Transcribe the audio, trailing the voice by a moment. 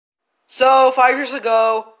So, 5 years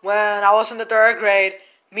ago, when I was in the third grade,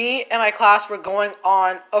 me and my class were going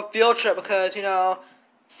on a field trip because,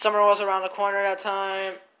 summer was around the corner at that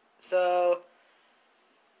time. So,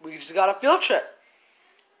 we just got a field trip.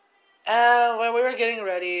 And when we were getting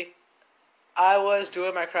ready, I was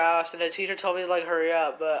doing my crafts, and the teacher told me to, hurry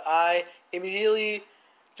up. But I immediately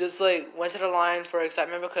just, went to the line for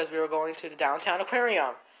excitement because we were going to the Downtown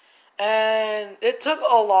Aquarium. And it took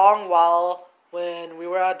a long while when we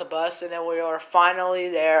were at the bus, and then we were finally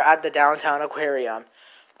there at the Downtown Aquarium.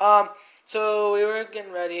 So we were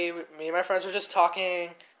getting ready. Me and my friends were just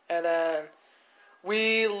talking, and then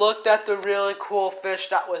we looked at the really cool fish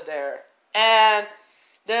that was there. And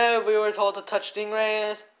then we were told to touch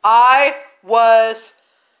stingrays. I was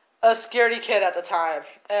a scaredy kid at the time,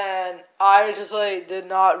 and I just did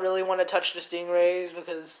not really want to touch the stingrays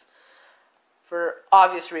because for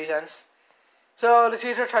obvious reasons. So the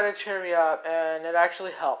teacher tried to cheer me up, and it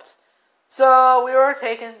actually helped. So we were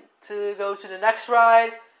taken to go to the next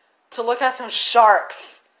ride to look at some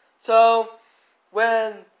sharks. So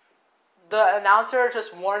when the announcer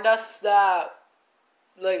just warned us that,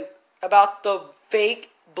 about the fake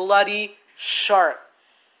bloody shark.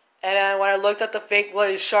 And then when I looked at the fake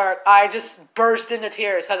bloody shark, I just burst into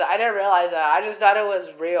tears because I didn't realize that. I just thought it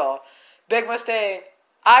was real. Big mistake.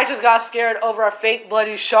 I just got scared over a fake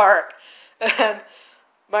bloody shark. And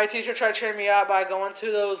my teacher tried to cheer me up by going to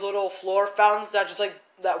those little floor fountains that just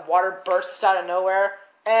that water bursts out of nowhere.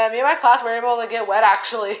 And me and my class were able to get wet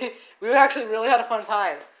actually. We actually really had a fun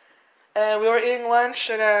time. And we were eating lunch,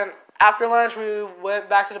 and then after lunch we went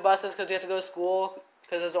back to the buses because we had to go to school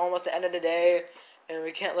because it's almost the end of the day and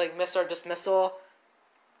we can't miss our dismissal.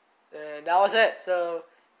 And that was it. So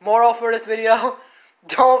moral for this video,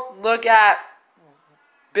 don't look at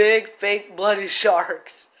big fake bloody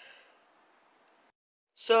sharks.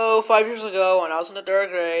 So 5 years ago, when I was in the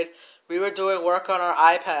third grade, we were doing work on our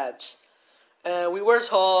iPads, and we were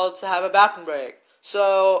told to have a bathroom break.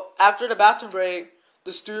 So after the bathroom break,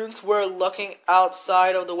 the students were looking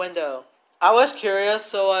outside of the window. I was curious,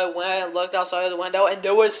 so I went and looked outside of the window, and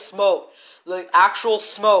there was smoke, actual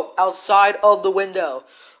smoke outside of the window.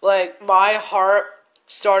 My heart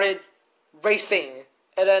started racing,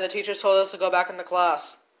 and then the teachers told us to go back into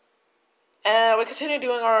class. And we continued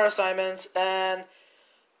doing our assignments, and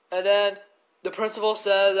then the principal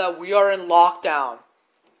said that we are in lockdown.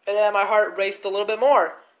 And then my heart raced a little bit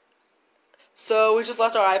more. So we just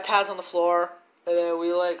left our iPads on the floor, and then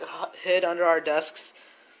we hid under our desks.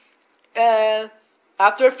 And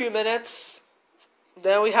after a few minutes,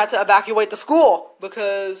 then we had to evacuate the school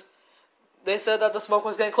because they said that the smoke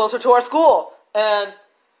was getting closer to our school. And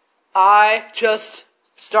I just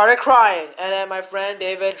started crying, and then my friend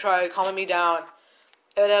David tried calming me down.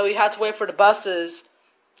 And then we had to wait for the buses.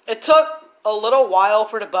 It took a little while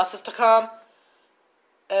for the buses to come,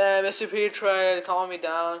 and Mr. P tried calming me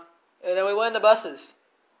down, and then we went in the buses.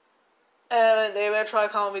 And David tried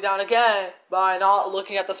calming me down again by not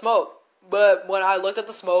looking at the smoke. But when I looked at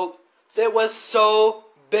the smoke, it was so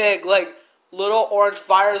big, little orange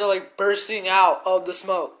fires are bursting out of the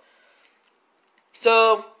smoke.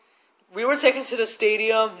 So we were taken to the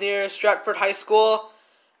stadium near Stratford High School,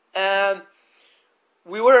 and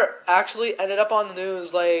we were actually ended up on the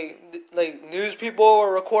news. News people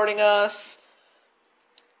were recording us,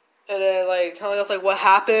 and then telling us what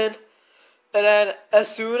happened. And then as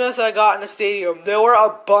soon as I got in the stadium, there were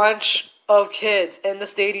a bunch of kids in the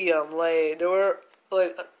stadium. There were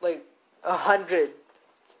 100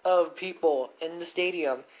 of people in the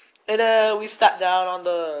stadium, and we sat down on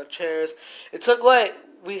the chairs. It took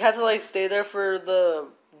we had to stay there for the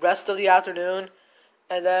rest of the afternoon.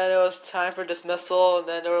 And then it was time for dismissal, and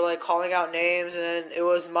then they were calling out names, and then it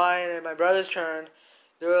was mine and my brother's turn.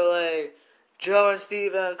 They were Joe and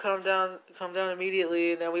Steven, come down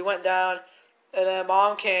immediately. And then we went down, and then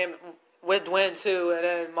Mom came with Dwayne too, and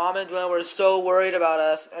then Mom and Dwayne were so worried about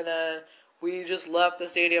us, and then we just left the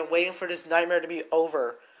stadium waiting for this nightmare to be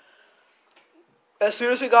over. As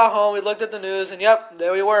soon as we got home, we looked at the news, and yep,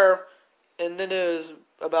 there we were in the news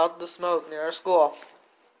about the smoke near our school.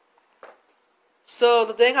 So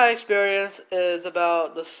the thing I experienced is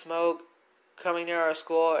about the smoke coming near our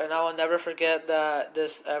school, and I will never forget that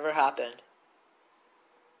this ever happened.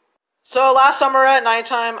 So last summer at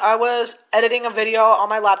nighttime, I was editing a video on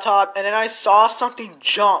my laptop, and then I saw something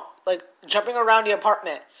jump, jumping around the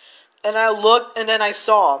apartment. And I looked, and then I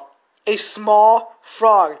saw a small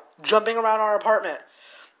frog jumping around our apartment.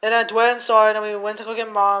 And then Dwayne saw it, and we went to go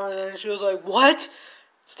get Mom, and then she was like, "What?"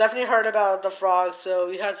 Stephanie heard about the frog, so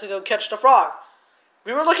we had to go catch the frog.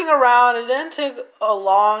 We were looking around. It didn't take a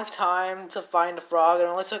long time to find the frog. It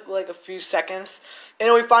only took like a few seconds.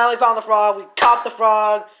 And we finally found the frog. We caught the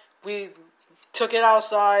frog. We took it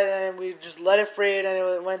outside and we just let it free. And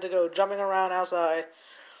it went to go jumping around outside.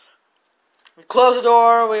 We closed the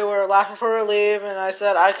door. We were laughing for relief. And I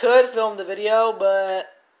said I could film the video, but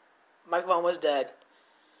my phone was dead.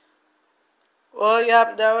 Well,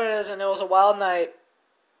 yep, there it is. And it was a wild night.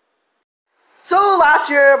 So last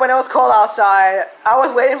year, when it was cold outside, I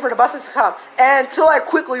was waiting for the buses to come, and until I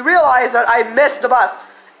quickly realized that I missed the bus,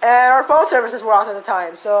 and our phone services were off at the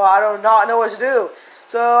time, so I do not know what to do.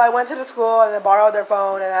 So I went to the school and I borrowed their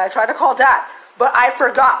phone, and I tried to call Dad, but I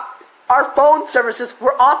forgot our phone services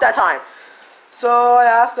were off that time. So I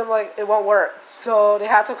asked them, like, it won't work. So they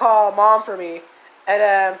had to call Mom for me, and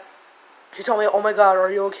then she told me, oh my God,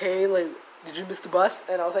 are you okay? Like, did you miss the bus?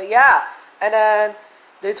 And I was like, yeah. And then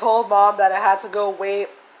they told Mom that I had to go wait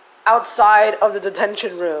outside of the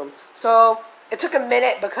detention room. So it took a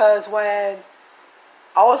minute because when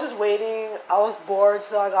I was just waiting, I was bored,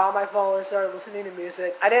 so I got on my phone and started listening to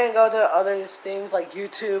music. I didn't go to other things like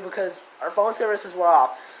YouTube because our phone services were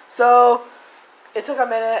off. So it took a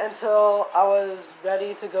minute until I was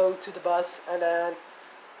ready to go to the bus, and then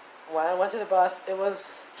when I went to the bus, it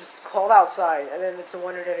was just cold outside, and then it's a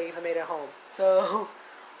wonder that I even made it home. So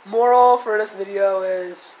moral for this video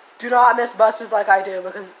is do not miss buses like I do,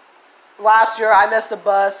 because last year I missed a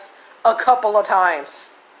bus a couple of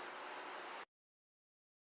times.